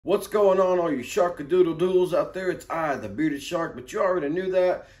What's going on, all you sharkadoodle doodles out there? It's I, the Bearded Shark, but you already knew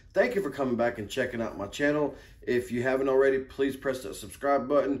that. Thank you for coming back and checking out my channel. If you haven't already, please press that subscribe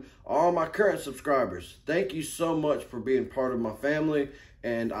button. All my current subscribers, thank you so much for being part of my family,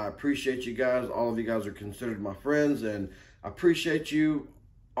 and I appreciate you guys. All of you guys are considered my friends, and I appreciate you,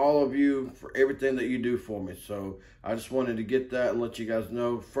 all of you, for everything that you do for me. So I just wanted to get that and let you guys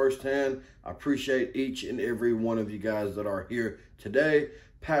know firsthand. I appreciate each and every one of you guys that are here today,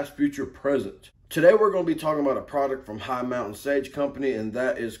 past, future, present. Today we're going to be talking about a product from High Mountain Sage Company, and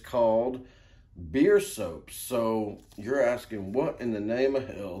that is called beer soap. So you're asking, what in the name of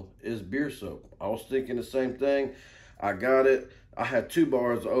hell is beer soap? I was thinking the same thing. I got it. I had two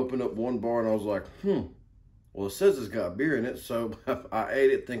bars. I opened up one bar and I was like, well, it says it's got beer in it. So I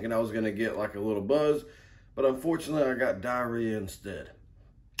ate it thinking I was going to get like a little buzz, but unfortunately I got diarrhea instead.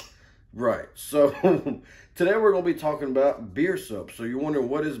 Right, so today we're going to be talking about beer soap. So you're wondering,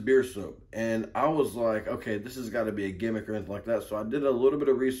 what is beer soap? And I was like, okay, this has got to be a gimmick or anything like that. So I did a little bit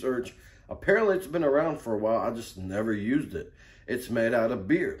of research. Apparently it's been around for a while. I just never used it. It's made out of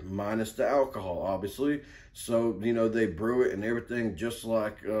beer, minus the alcohol, obviously. So, you know, they brew it and everything just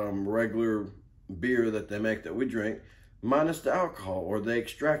like regular beer that they make that we drink, minus the alcohol, or they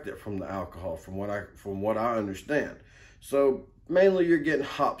extract it from the alcohol, from what I understand. So mainly you're getting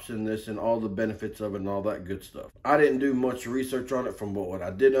hops in this and all the benefits of it and all that good stuff. I didn't do much research on it. From what I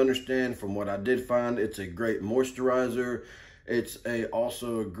did understand, from what I did find, it's a great moisturizer. It's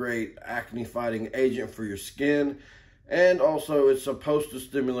also a great acne fighting agent for your skin. And also it's supposed to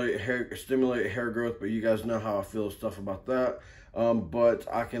stimulate hair growth, but you guys know how I feel stuff about that.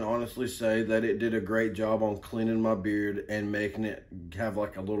 But I can honestly say that it did a great job on cleaning my beard and making it have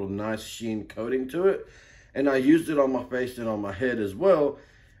like a little nice sheen coating to it. And I used it on my face and on my head as well.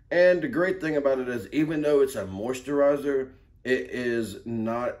 And the great thing about it is, even though it's a moisturizer, it is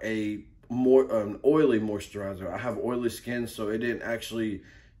not an oily moisturizer. I have oily skin, so it didn't actually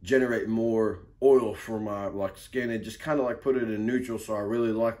generate more oil for my skin. It just kind of like put it in neutral. So I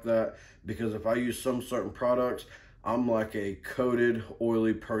really like that, because if I use some certain products, I'm like a coated,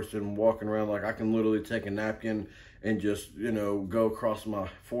 oily person walking around. Like I can literally take a napkin and just, you know, go across my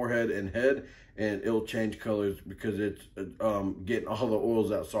forehead and head, and it'll change colors because it's getting all the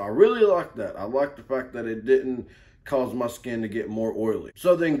oils out. So I really like that. I like the fact that it didn't cause my skin to get more oily.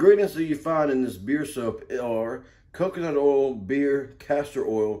 So the ingredients that you find in this beer soap are coconut oil, beer, castor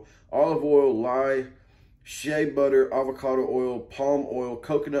oil, olive oil, lye, shea butter, avocado oil, palm oil,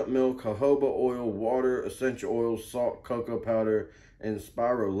 coconut milk, jojoba oil, water, essential oils, salt, cocoa powder, and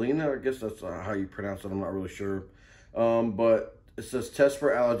spirulina. I guess that's how you pronounce it. I'm not really sure. But it says test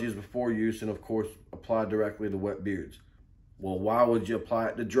for allergies before use, and of course apply directly to wet beards. Well, why would you apply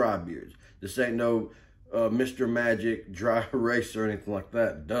it to dry beards? This ain't no Mr. Magic dry erase or anything like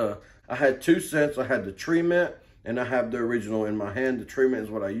that. Duh. I had 2 scents. I had the tree mint, and I have the original in my hand. The tree mint is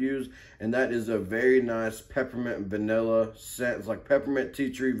what I use, and that is a very nice peppermint vanilla scent. It's like peppermint,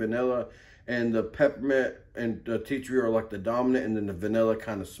 tea tree, vanilla, and the peppermint and the tea tree are like the dominant, and then the vanilla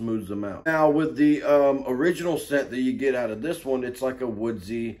kind of smooths them out. Now with the original scent that you get out of this one, it's like a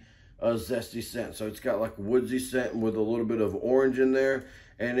woodsy, zesty scent. So it's got like a woodsy scent with a little bit of orange in there,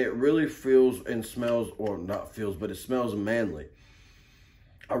 and it really feels and smells, or not feels, but it smells manly.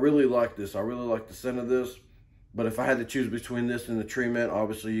 I really like this. I really like the scent of this. But if I had to choose between this and the tree mint,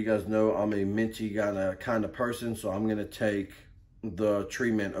 obviously you guys know I'm a minty kind of person, so I'm gonna take the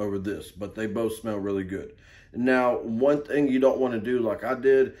tree mint over this. But they both smell really good. Now, one thing you don't want to do, like I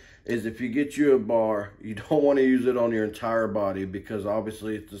did, is if you get you a bar, you don't want to use it on your entire body, because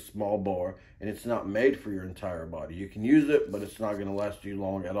obviously it's a small bar and it's not made for your entire body. You can use it, but it's not going to last you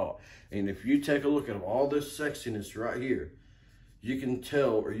long at all. And if you take a look at all this sexiness right here, you can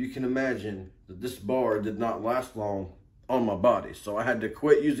tell, or you can imagine, that this bar did not last long on my body. So I had to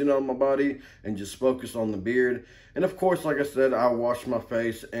quit using it on my body and just focus on the beard. And of course, like I said, I wash my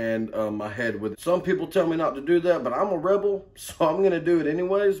face and my head with it. Some people tell me not to do that, but I'm a rebel, so I'm gonna do it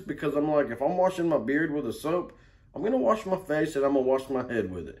anyways, because I'm like, if I'm washing my beard with a soap, I'm gonna wash my face and I'm gonna wash my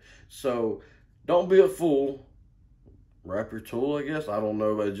head with it. So don't be a fool. Wrap your tool, I guess. I don't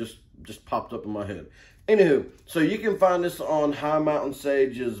know, but it just popped up in my head. Anywho, so you can find this on High Mountain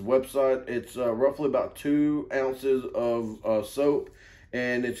Sage's website. It's roughly about 2 ounces of soap,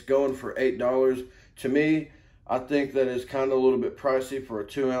 and it's going for $8. To me, I think that it's kind of a little bit pricey for a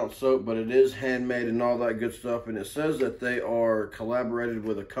 2-ounce soap, but it is handmade and all that good stuff. And it says that they are collaborated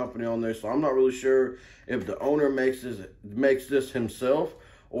with a company on there, so I'm not really sure if the owner makes this himself,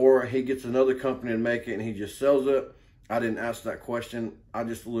 or he gets another company to make it and he just sells it. I didn't ask that question. I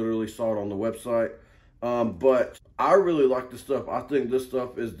just literally saw it on the website. But I really like this stuff. I think this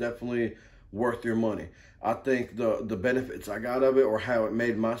stuff is definitely worth your money. I think the benefits I got of it, or how it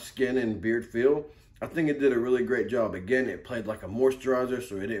made my skin and beard feel, I think it did a really great job. Again, it played like a moisturizer,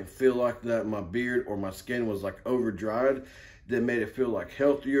 so it didn't feel like that my beard or my skin was like over dried. That made it feel like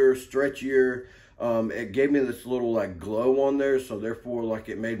healthier, stretchier. It gave me this little like glow on there, so therefore like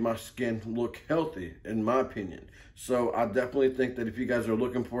it made my skin look healthy, in my opinion. So I definitely think that if you guys are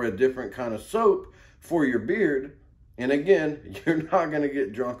looking for a different kind of soap for your beard, and again, you're not going to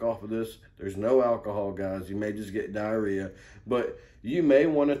get drunk off of this. There's no alcohol, guys. You may just get diarrhea. But you may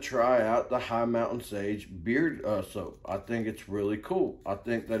want to try out the High Mountain Sage beard soap. I think it's really cool. I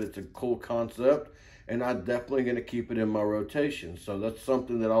think that it's a cool concept, and I'm definitely going to keep it in my rotation. So that's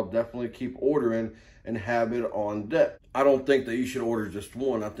something that I'll definitely keep ordering and have it on deck. I don't think that you should order just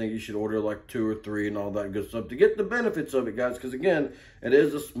one. I think you should order like 2 or 3 and all that good stuff to get the benefits of it, guys. Because again, it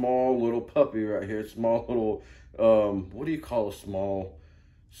is a small little puppy right here. Small little, what do you call a small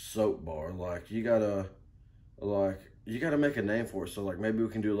soap bar? Like you gotta make a name for it. So like maybe we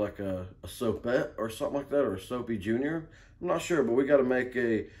can do like a soapette or something like that, or a Soapy Junior. I'm not sure, but we gotta make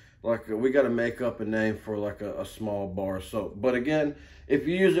we got to make up a name for like a small bar of soap. But again, if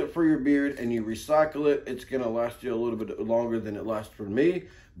you use it for your beard and you recycle it, it's going to last you a little bit longer than it lasts for me.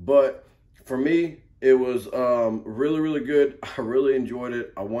 But for me, it was really, really good. I really enjoyed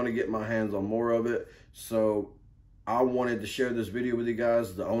it. I want to get my hands on more of it. So I wanted to share this video with you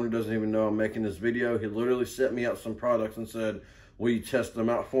guys. The owner doesn't even know I'm making this video. He literally sent me out some products and said, will you test them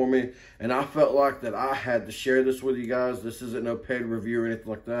out for me? And I felt like that I had to share this with you guys. This isn't no paid review or anything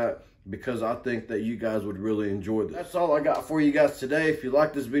like that, because I think that you guys would really enjoy this. That's all I got for you guys today. If you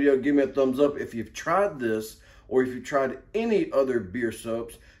like this video, give me a thumbs up. If you've tried this, or if you've tried any other beer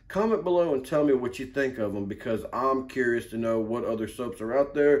soaps, comment below and tell me what you think of them, because I'm curious to know what other soaps are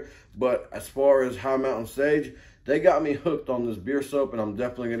out there. But as far as High Mountain Sage, they got me hooked on this beer soap, and I'm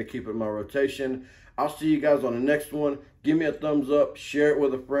definitely going to keep it in my rotation. I'll see you guys on the next one. Give me a thumbs up, share it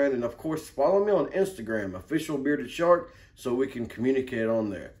with a friend, and of course, follow me on Instagram, Official Bearded Shark, so we can communicate on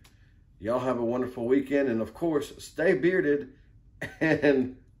there. Y'all have a wonderful weekend, and of course, stay bearded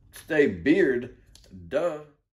and stay beard, duh.